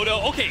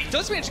 Makoto, okay, he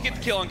does manage to get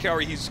the kill on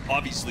Kaori. He's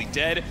obviously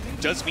dead.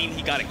 Does mean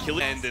he got a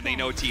kill, and then they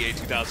know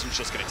TA2000 is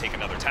just gonna take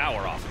another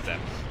tower off of them.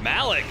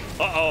 Malik,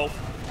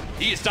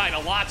 he has died a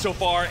lot so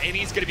far, and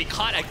he's gonna be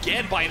caught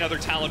again by another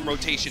Talon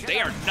rotation. They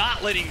are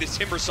not letting this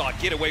Timbersaw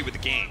get away with the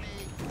game.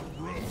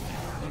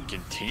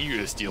 Continue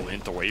to steal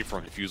int away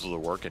from Refusal to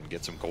work and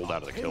get some gold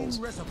out of the kills.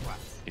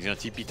 He's going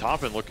to TP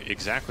top and look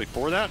exactly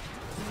for that.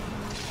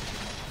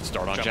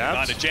 Start on jabs.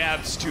 On to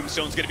jabs.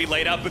 Tombstone's going to be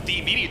laid up with the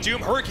immediate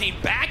Doom. Hurricane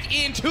back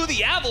into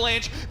the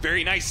Avalanche.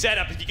 Very nice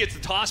setup. If he gets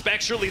the toss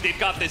back, surely they've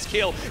got this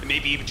kill. And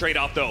maybe even trade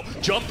off though.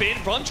 Jump in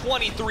from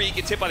 23.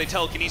 Gets hit by the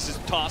telekinesis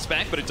toss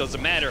back, but it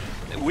doesn't matter.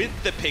 With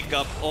the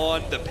pickup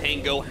on the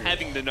Pango,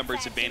 having the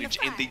numbers advantage.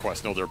 And the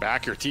Quest, no, they're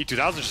back here.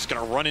 T2000 is just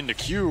going to run into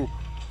Q.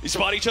 They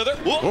spot each other.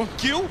 Whoa,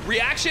 Q,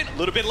 reaction, a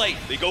little bit late.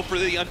 They go for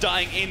the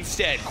Undying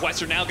instead.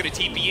 Quests are now going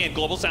to TP in.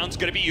 Global Sound's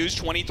going to be used.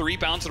 23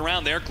 bouncing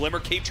around there. Glimmer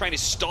Cape trying to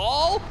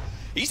stall.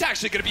 He's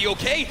actually going to be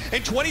okay.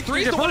 And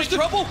 23 is the one in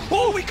trouble.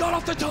 Oh, we got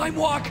off the time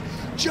walk.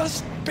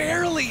 Just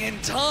barely in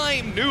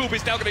time. Noob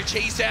is now going to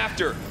chase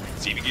after.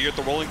 See if he can get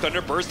the Rolling Thunder,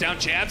 burst down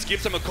jabs,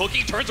 gives him a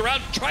cookie, turns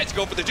around, tries to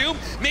go for the Doom,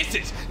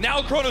 misses. Now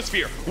a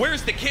Chronosphere.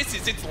 Where's the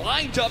kisses? It's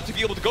lined up to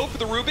be able to go for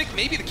the Rubik,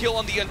 maybe the kill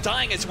on the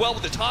Undying as well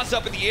with the toss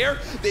up in the air.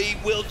 They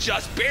will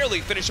just barely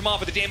finish him off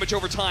with the damage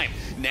over time.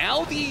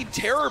 Now the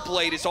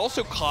Terrorblade is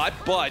also caught,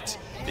 but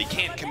They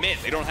can't commit.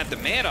 They don't have the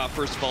mana,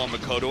 first of all, on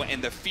Mikoto,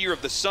 and the fear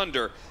of the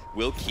Sunder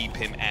will keep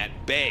him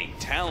at bay.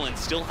 Talon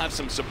still have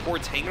some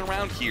supports hanging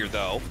around here,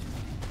 though.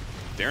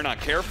 They're not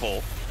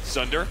careful.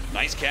 Sunder,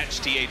 nice catch.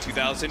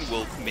 TA2000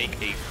 will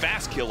make a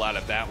fast kill out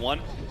of that one.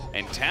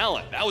 And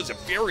Talon, that was a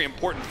very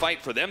important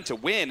fight for them to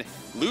win.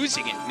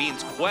 Losing it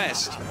means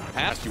Quest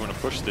has to. You want to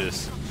push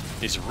this.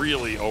 Is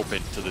really open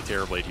to the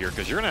Terrorblade here,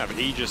 because you're going to have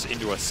Aegis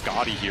into a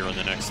Scotty here in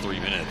the next 3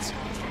 minutes.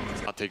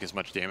 Not take as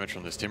much damage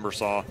from this Timber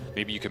Saw.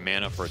 Maybe you can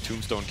mana for a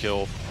Tombstone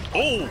kill.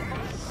 Oh!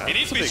 And in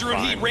his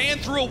rune, he ran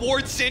through a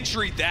Ward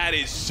Sentry. That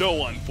is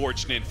so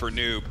unfortunate for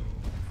Noob.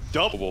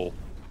 Double.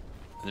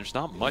 And there's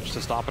not much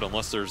to stop it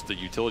unless there's the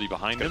utility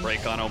behind him.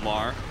 Break on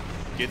Omar.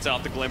 Gets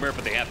out the Glimmer,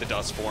 but they have the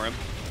Dust for him.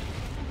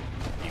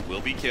 He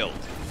will be killed.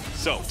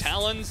 So,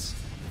 Talon's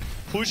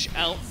push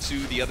out to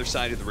the other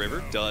side of the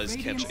river does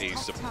catch a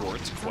support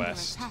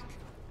Quest.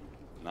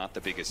 Not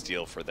the biggest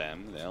deal for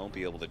them. They'll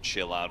be able to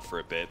chill out for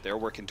a bit. They're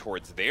working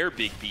towards their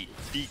big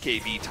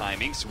BKB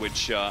timings,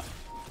 which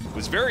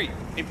was very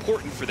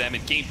important for them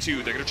in Game 2.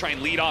 They're going to try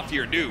and lead off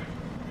here. Noob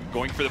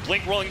going for the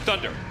Blink Rolling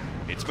Thunder.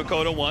 Hits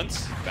Mikoto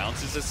once,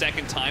 bounces a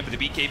second time, but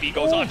the BKB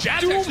goes on.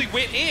 Jabs actually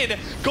went in,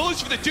 goes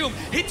for the Doom,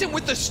 hits him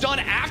with the stun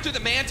after the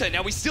Manta.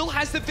 Now he still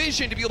has the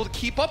vision to be able to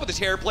keep up with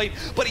the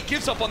Terrorblade, but he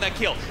gives up on that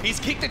kill.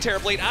 He's kicked the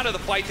Terrorblade out of the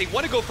fight. They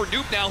want to go for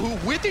Noob now,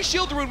 who with his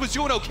shield rune was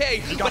doing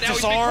okay, but now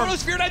he's been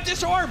Chronosphere not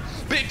disarm.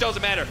 But it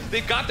doesn't matter.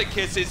 They've got the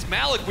kisses.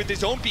 Malik with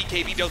his own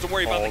BKB doesn't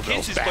worry about the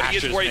kisses, but he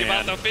is worried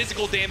about the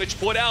physical damage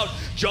put out.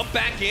 Jump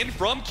back in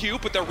from Q,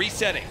 but they're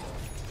resetting.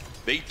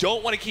 They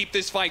don't want to keep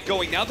this fight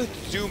going. Now that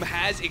the Doom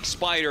has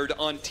expired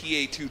on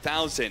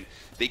TA2000,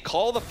 they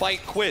call the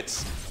fight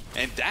quits.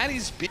 And that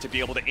is to be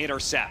able to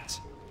intercept.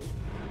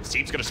 This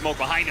team's going to smoke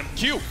behind him.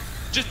 Q,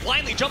 just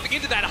blindly jumping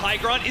into that high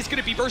ground, is going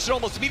to be bursted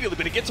almost immediately,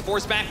 but it gets a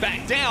force back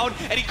down,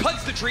 and he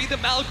cuts the tree that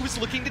Malik was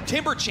looking to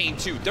Timber Chain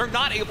to. They're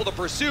not able to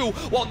pursue,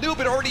 while Noob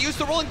had already used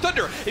the Rolling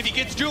Thunder. If he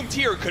gets doomed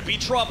here, it could be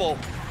trouble,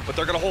 but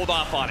they're going to hold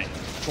off on it.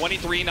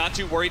 23, not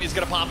too worried. He's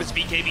going to pop his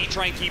BKB,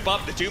 try and keep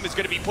up. The Doom is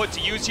going to be put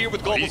to use here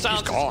with Global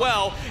Silence as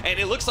well. And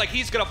it looks like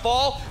he's going to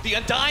fall. The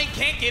Undying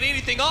can't get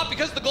anything off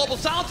because the Global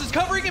Silence is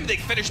covering him. They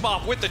finish him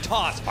off with the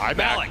toss.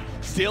 Malik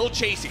still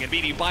chasing.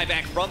 Immediate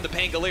buyback from the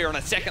Pangolier on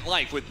a second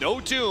life with no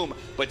Doom,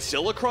 but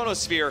still a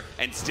Chronosphere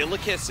and still a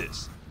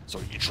Kisses. So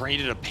you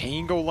traded a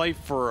Pango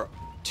life for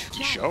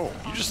show.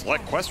 You just let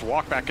Quest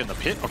walk back in the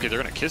pit. Okay,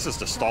 they're going to Kisses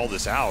to stall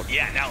this out.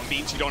 Yeah, now it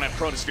means you don't have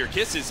Chronosphere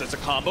Kisses as a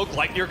combo.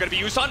 Gleipnir going to be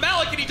used on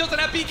Malik, and he doesn't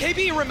have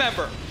BKB,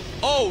 remember.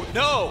 Oh,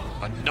 no.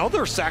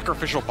 Another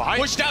sacrificial buy.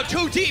 Pushed out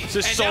too deep, this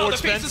is and so now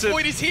expensive. The Faceless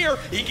Void is here.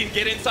 He can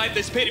get inside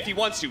this pit if he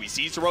wants to. He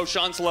sees the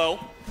Roshan's low.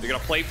 They're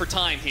going to play for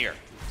time here.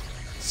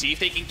 See if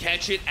they can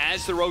catch it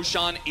as the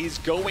Roshan is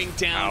going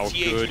down.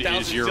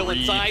 TA2000 still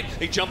inside.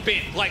 They jump in.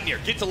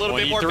 Gleipnir gets a little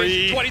bit more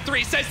vision.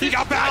 23 says he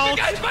got bounced.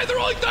 Guys by the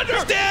Rolling Thunder.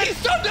 He's dead. He's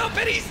stunned up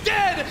and he's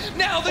dead.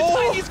 Now the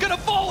Tiny's gonna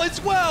fall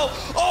as well.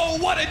 Oh,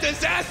 what a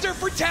disaster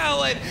for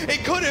Talon.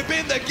 It could have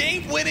been the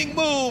game-winning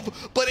move,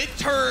 but it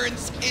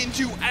turns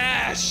into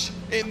ash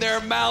in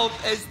their mouth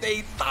as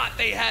they thought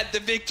they had the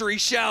victory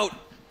shout.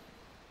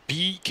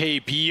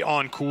 BKB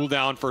on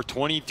cooldown for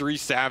 23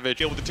 Savage.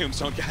 Deal with the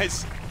Tombstone,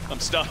 guys. I'm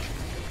stuck.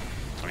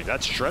 I mean,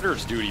 that's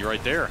Shredder's duty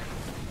right there.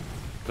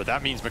 But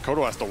that means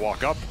Mikoto has to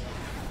walk up.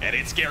 And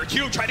it's Garrett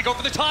Q trying to go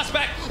for the toss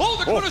back. Oh,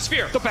 the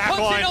Chronosphere. The back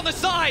line on the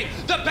side.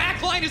 The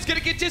back line is going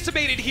to get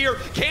dissipated here.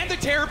 Can the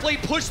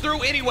Terrorblade push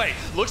through anyway?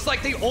 Looks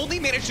like they only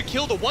managed to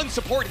kill the one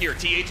support here.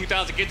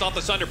 TA2000 gets off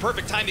the Sunder.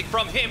 Perfect timing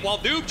from him while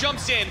Noob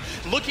jumps in,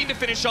 looking to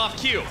finish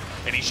off Q.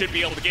 And he should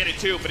be able to get it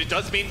too, but it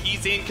does mean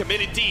he's in,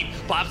 committed deep.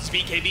 Pops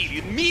BKB. He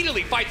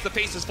immediately fights the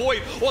Faceless Void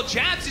while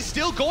Jabs is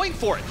still going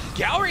for it.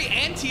 Gallery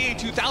and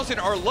TA2000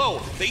 are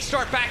low. They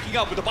start backing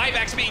up with the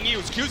buybacks being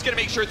used. Q's going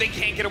to make sure they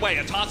can't get away.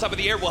 A toss up in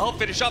the air will help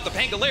finish off the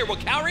Pangolier. Will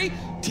Cowrie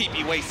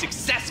TP away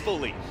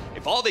successfully.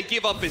 If all they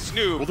give up is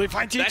Noob, will they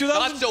find that's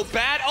not so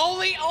bad.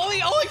 Only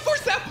for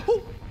step.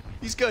 Oh,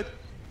 he's good.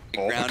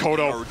 Oh,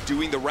 Mikoto are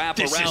doing the wrap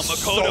this around.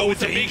 Mikoto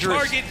is a big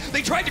target.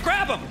 They tried to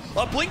grab him.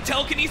 A blink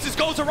telekinesis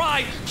goes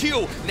awry.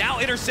 Q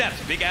now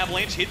intercepts. Big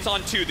avalanche hits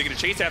on two. They're going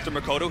to chase after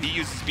Mikoto. He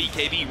uses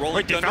BKB.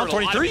 Rolling Thunder. A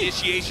lot of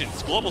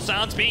initiations. Global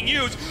Sounds being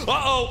used.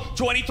 Uh-oh.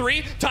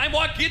 23. Time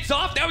Walk gets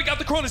off. Now we got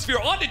the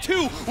Chronosphere onto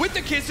two with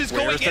the Kisses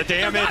going in. The damage?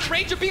 They're not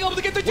range of being able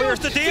to get the Doom. Where's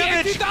the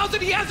damage?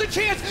 TA2000, he has a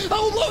chance.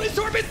 Oh, Lotus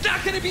Orb is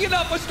not going to be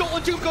enough. A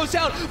stolen Doom goes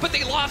out, but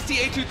they lost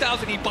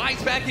TA2000. He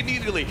buys back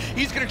immediately.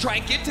 He's going to try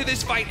and get to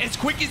this fight as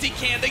quick as he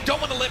can. They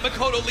don't want to let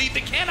Mikoto leave. They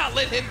cannot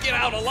let him get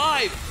out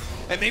alive.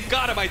 And they've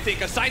got him, I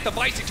think. Aside the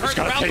Vice, he turns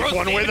around, throws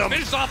one with him.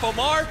 Finishes off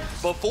Omar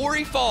before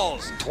he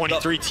falls.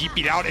 23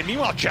 TP'd out, and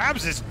meanwhile,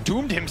 Jabs is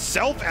doomed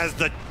himself as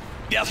the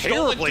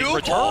Terrorblade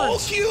returns. Oh,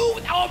 Q!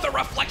 Oh, the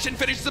reflection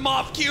finishes him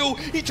off. Q,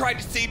 he tried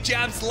to save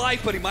Jabs'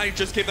 life, but he might have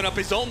just given up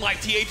his own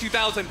life.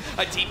 TA2000,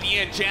 a TP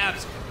in.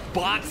 Jabs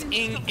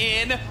boxing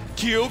in.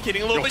 Q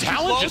getting a little bit too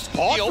Talon close. just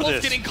paused He for almost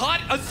this. getting caught.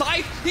 A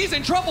scythe. He's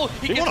in trouble.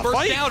 He They gets wanna burst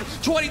fight. down.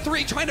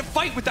 23 trying to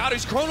fight without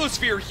his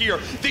Chronosphere here.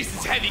 This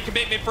is heavy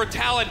commitment for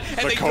Talon,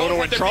 and they Makoto don't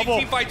in have their trouble.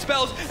 big team fight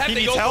spells, and He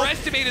they needs help.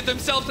 overestimated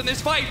themselves in this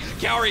fight.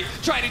 Kaori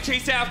trying to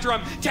chase after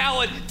him.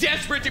 Talon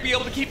desperate to be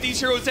able to keep these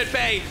heroes at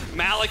bay.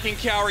 Malik and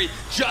Kaori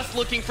just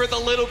looking for the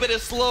little bit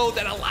of slow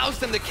that allows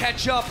them to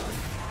catch up.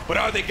 But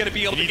are they going to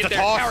be able to get there?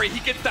 Kaori, he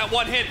gets that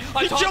one hit.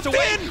 A toss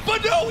away.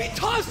 But no, he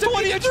tossed him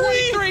into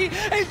 23.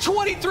 And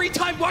 23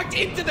 time walked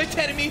into the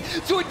enemy.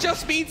 So it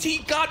just means he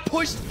got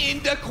pushed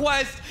into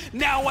Quest.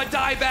 Now a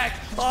dieback.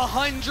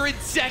 100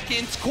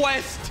 seconds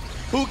Quest.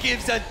 Who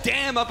gives a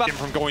damn about him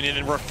from going in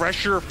and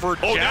refresher for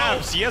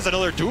Jabs. No. He has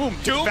another Doom.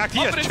 In fact, he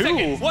has 2.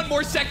 Second. One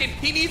more second.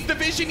 He needs the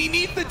vision. He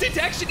needs the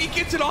detection. He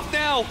gets it off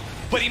now.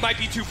 But he might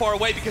be too far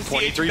away because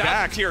 23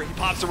 back here. He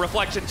pops a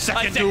reflection.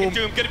 Second Doom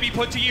going to be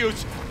put to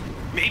use.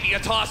 Maybe a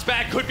toss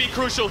back could be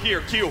crucial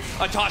here. Q,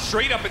 a toss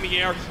straight up in the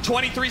air.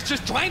 23's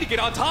just trying to get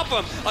on top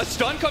of him. A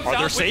stun comes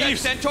out with that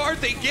Centaur.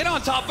 They get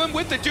on top of him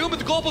with the Doom, with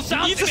the Global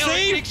Sound.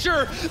 They make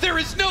sure there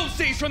is no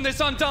saves from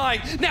this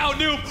Undying. Now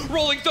Noob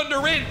rolling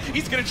Thunder in.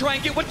 He's going to try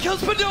and get what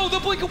kills, but no,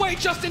 they'll blink away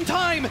just in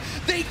time.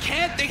 They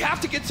can't. They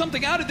have to get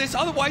something out of this,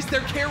 otherwise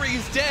their carry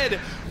is dead.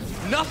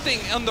 Nothing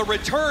on the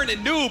return,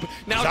 and Noob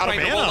now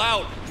trying to roll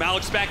out.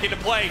 Malik's back into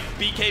play.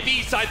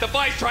 BKB side the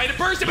Vice trying to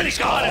burst him, and he's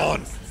got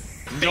him.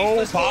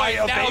 No buy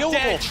available. Now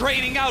dead,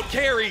 trading out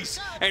carries,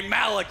 and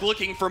Malik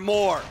looking for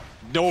more.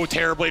 No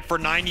Terrorblade for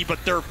 90,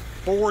 but they're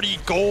 40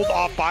 gold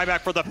off buyback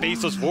for the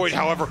Faceless Void.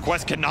 However,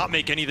 Quest cannot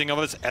make anything of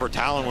this for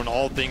Talon when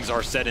all things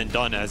are said and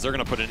done, as they're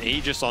going to put an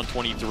Aegis on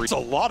 23. It's a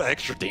lot of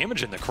extra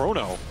damage in the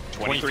Chrono.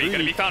 23 going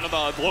to be found on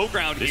the low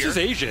ground here. This is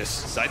Aegis.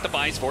 Sight the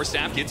Vice, Force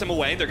Staff gets him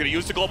away. They're going to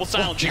use the Global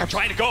Silence. They're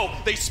trying to go.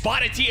 They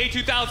spotted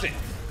TA2000.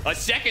 A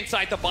second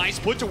Sight the Vice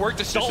put to work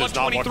to stall up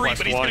 23,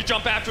 but he's going to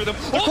jump after them.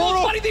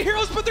 Almost fighting the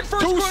heroes, but their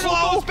first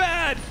Chrono goes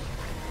bad.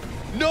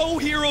 No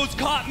heroes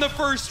caught in the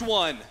first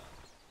one.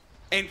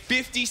 And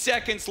 50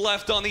 seconds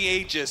left on the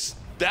Aegis.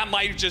 That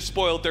might have just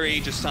spoiled their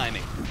Aegis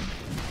timing.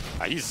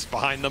 He's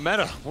behind the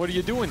meta. What are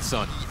you doing,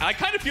 son? I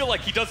kind of feel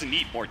like he doesn't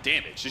need more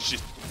damage. It's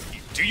just,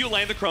 do you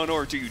land the Chrono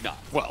or do you not?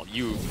 Well,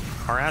 you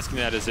are asking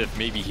that as if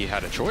maybe he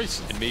had a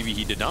choice, and maybe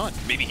he did not.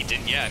 Maybe he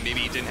didn't, yeah. Maybe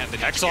he didn't have the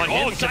Hex on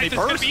him, can they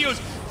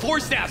burst?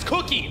 Force Staffs,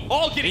 Cookie,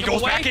 all getting he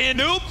goes away. Back in.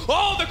 Noob,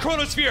 oh, the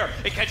Chronosphere.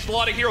 It catches a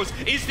lot of heroes.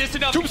 Is this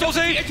enough? Tombstone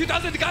save.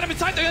 2000, they got him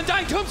inside the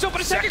Undying Tombstone, but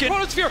a second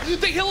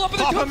Chronosphere. They heal up in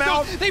the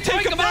Tombstone. They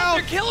break him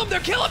out. They kill him. They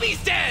kill him.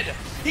 He's dead.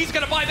 He's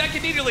going to buy back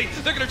immediately.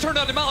 They're going to turn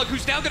on to Malik,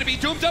 who's now going to be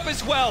doomed up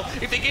as well.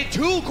 If they get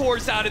 2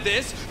 cores out of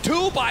this,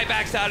 2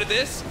 buybacks out of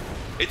this,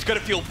 it's going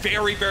to feel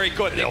very, very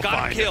good. They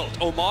got him killed.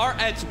 Omar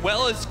as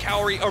well as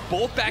Kaori are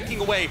both backing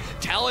away.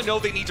 Talon know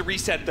they need to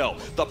reset, though.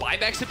 The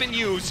buybacks have been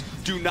used.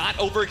 Do not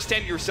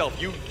overextend yourself.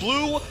 You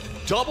blew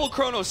double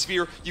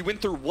Chronosphere. You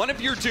went through one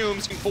of your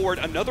dooms and forward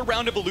another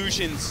round of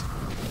illusions.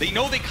 They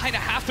know they kind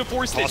of have to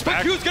force this,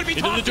 but Q's going to be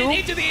tossed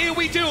into the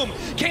AoE Doom.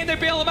 Can they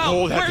bail him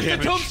out? Where's the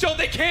Tombstone?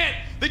 They can't.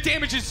 The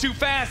damage is too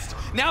fast.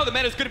 Now the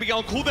meta's going to be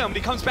on cooldown when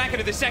he comes back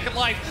into the second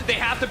life. They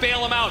have to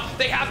bail him out.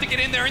 They have to get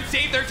in there and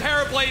save their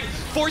Terrorblade.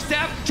 Force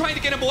Staff trying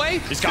to get him away.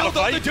 He's got to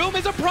fight. The Doom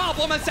is a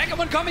problem. A second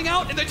one coming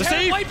out, and the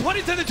Terrorblade put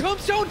into the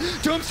Tombstone.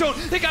 Tombstone,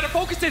 they got to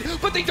focus it,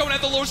 but they don't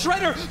have the low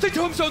shredder. The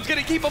Tombstone's going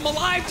to keep him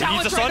alive.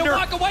 Talon trying to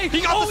walk away.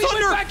 He got the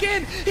Thunder. Went back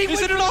in. He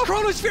went for the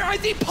Chronosphere. I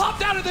think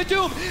popped out of the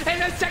Doom.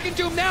 And a second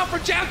Doom now for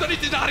Jab, but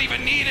it did not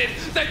even need it.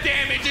 The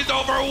damage is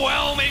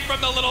overwhelming from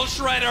the little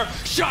shredder.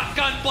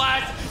 Shotgun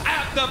blast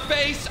at the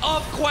face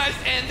of Quest,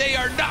 and they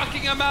are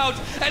knocking him out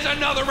as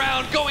another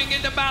round going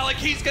into Malik.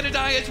 He's going to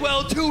die as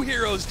well. 2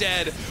 heroes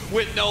dead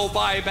with no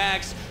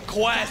buybacks.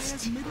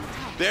 Quest,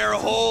 their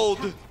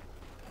hold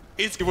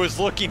is he was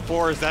looking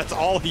for is that's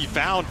all he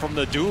found from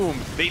the Doom.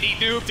 They need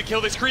Noob to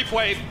kill this creep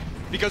wave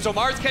because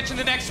Omar's catching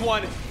the next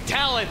one.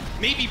 Talon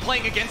maybe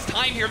playing against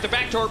time here at the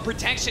backdoor.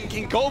 Protection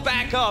can go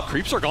back up.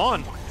 Creeps are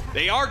gone.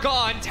 They are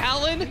gone.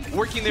 Talon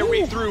working their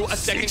way through a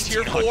second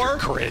tier 4.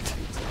 Crit.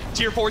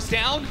 Tier 4's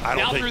down. I don't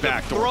now think through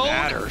backdoor the throne.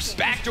 matters.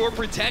 Backdoor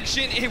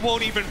protection, it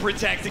won't even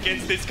protect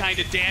against this kind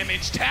of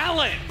damage.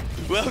 Talon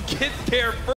will get there first.